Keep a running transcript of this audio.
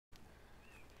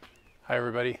Hi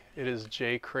everybody, it is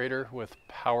Jay Crater with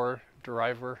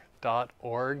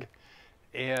PowerDriver.org,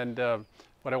 and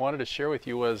what I wanted to share with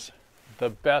you was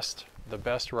the best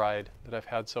ride that I've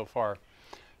had so far.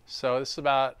 So this is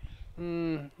about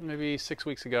maybe 6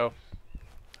 weeks ago.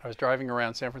 I was driving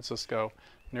around San Francisco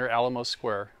near Alamo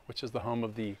Square, which is the home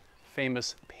of the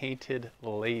famous Painted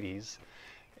Ladies,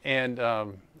 and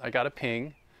I got a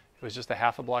ping. It was just a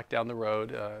half a block down the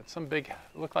road. Some big,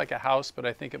 looked like a house, but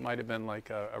I think it might have been like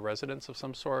a residence of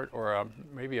some sort, or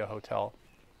maybe a hotel.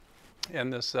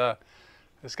 And this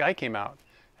guy came out,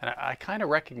 and I kind of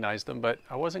recognized him, but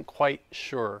I wasn't quite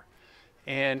sure.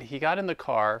 And he got in the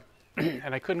car,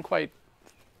 and I couldn't quite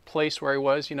place where he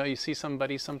was. You know, you see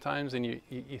somebody sometimes, and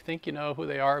you think you know who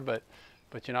they are, but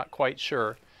you're not quite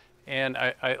sure. And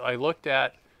I looked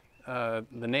at the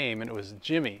name, and it was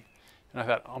Jimmy. And I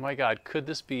thought, oh my God, could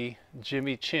this be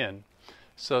Jimmy Chin?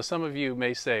 So some of you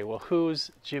may say, well,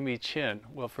 who's Jimmy Chin?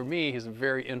 Well, for me, he's a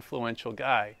very influential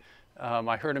guy.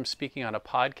 I heard him speaking on a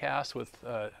podcast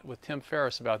with Tim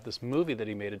Ferriss about this movie that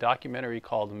he made, a documentary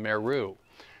called Meru,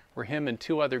 where him and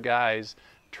two other guys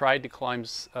tried to climb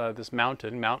this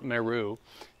mountain, Mount Meru,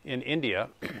 in India,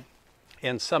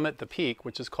 and summit the peak,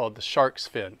 which is called the shark's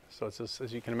fin. So it's just,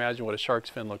 as you can imagine what a shark's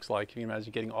fin looks like. You can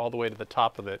imagine getting all the way to the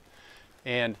top of it.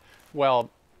 And well,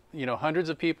 you know, hundreds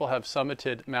of people have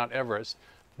summited Mount Everest.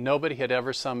 Nobody had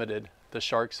ever summited the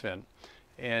shark's fin.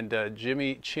 And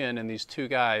Jimmy Chin and these two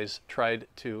guys tried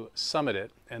to summit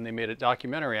it, and they made a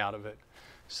documentary out of it.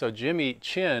 So Jimmy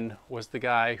Chin was the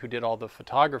guy who did all the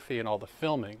photography and all the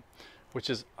filming, which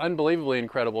is unbelievably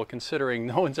incredible considering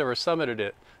no one's ever summited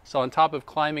it. So on top of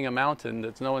climbing a mountain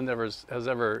that no one has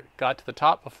ever got to the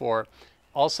top before,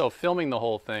 also filming the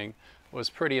whole thing was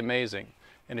pretty amazing.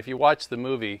 And if you watch the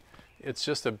movie, it's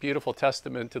just a beautiful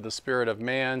testament to the spirit of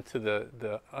man, to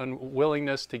the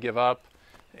unwillingness to give up.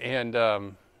 And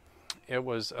it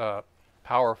was a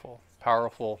powerful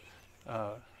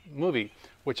movie,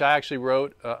 which I actually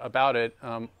wrote about it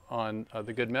on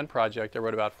the Good Men Project. I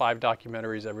wrote about 5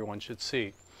 documentaries everyone should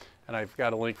see. And I've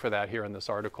got a link for that here in this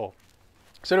article.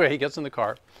 So anyway, he gets in the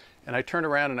car, and I turned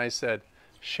around and I said,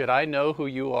 should I know who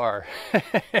you are?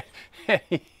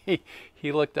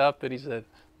 He looked up and he said,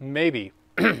 maybe.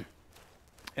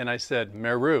 And I said,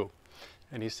 Meru.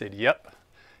 And he said, yep.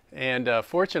 And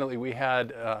fortunately, we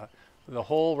had the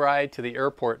whole ride to the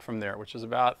airport from there, which is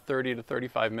about 30 to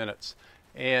 35 minutes.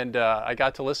 And I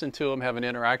got to listen to him have an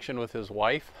interaction with his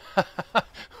wife,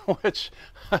 which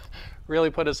really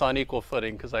put us on equal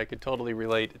footing, because I could totally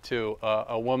relate to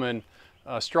a woman,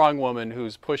 a strong woman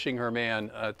who's pushing her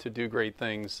man to do great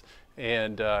things.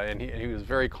 And he was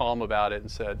very calm about it and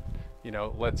said, you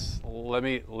know, let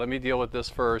me deal with this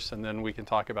first, and then we can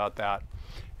talk about that.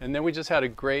 And then we just had a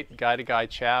great guy-to-guy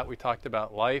chat. We talked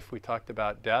about life. We talked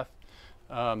about death,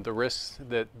 the risks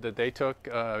that they took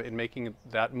in making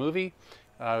that movie.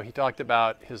 He talked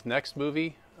about his next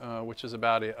movie, which is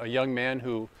about a young man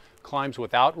who climbs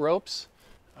without ropes,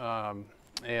 and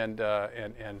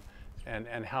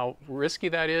how risky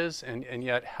that is, and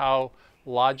yet how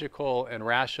logical and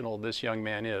rational this young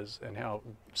man is, and how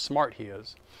smart he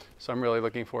is. So I'm really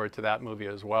looking forward to that movie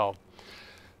as well.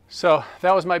 So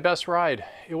that was my best ride.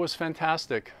 It was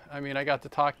fantastic. I mean, I got to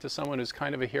talk to someone who's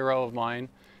kind of a hero of mine,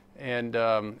 and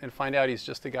find out he's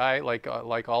just a guy like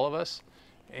all of us,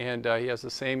 and he has the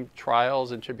same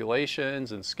trials and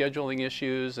tribulations and scheduling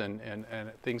issues and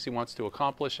things he wants to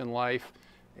accomplish in life,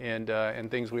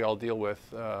 and things we all deal with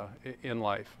in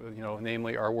life. You know,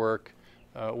 namely our work,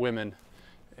 women,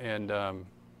 and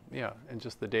yeah, and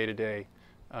just the day-to-day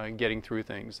getting through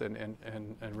things and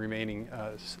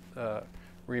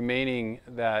remaining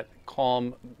that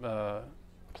calm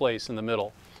place in the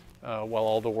middle while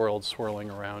all the world's swirling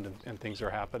around and things are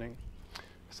happening.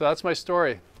 So that's my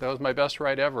story. That was my best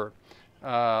ride ever.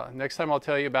 Next time I'll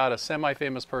tell you about a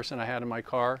semi-famous person I had in my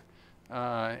car,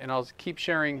 and I'll keep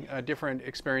sharing different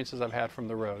experiences I've had from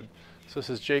the road. So this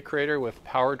is Jay Crater with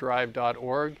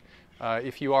PowerDrive.org.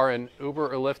 If you are an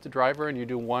Uber or Lyft driver and you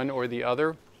do one or the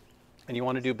other, and you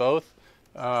want to do both,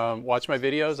 watch my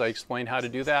videos. I explain how to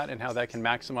do that and how that can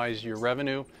maximize your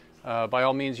revenue. By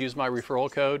all means, use my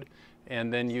referral code,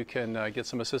 and then you can get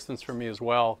some assistance from me as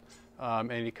well.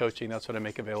 Any coaching, that's what I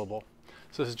make available.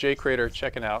 So this is Jay Crater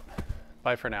checking out.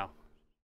 Bye for now.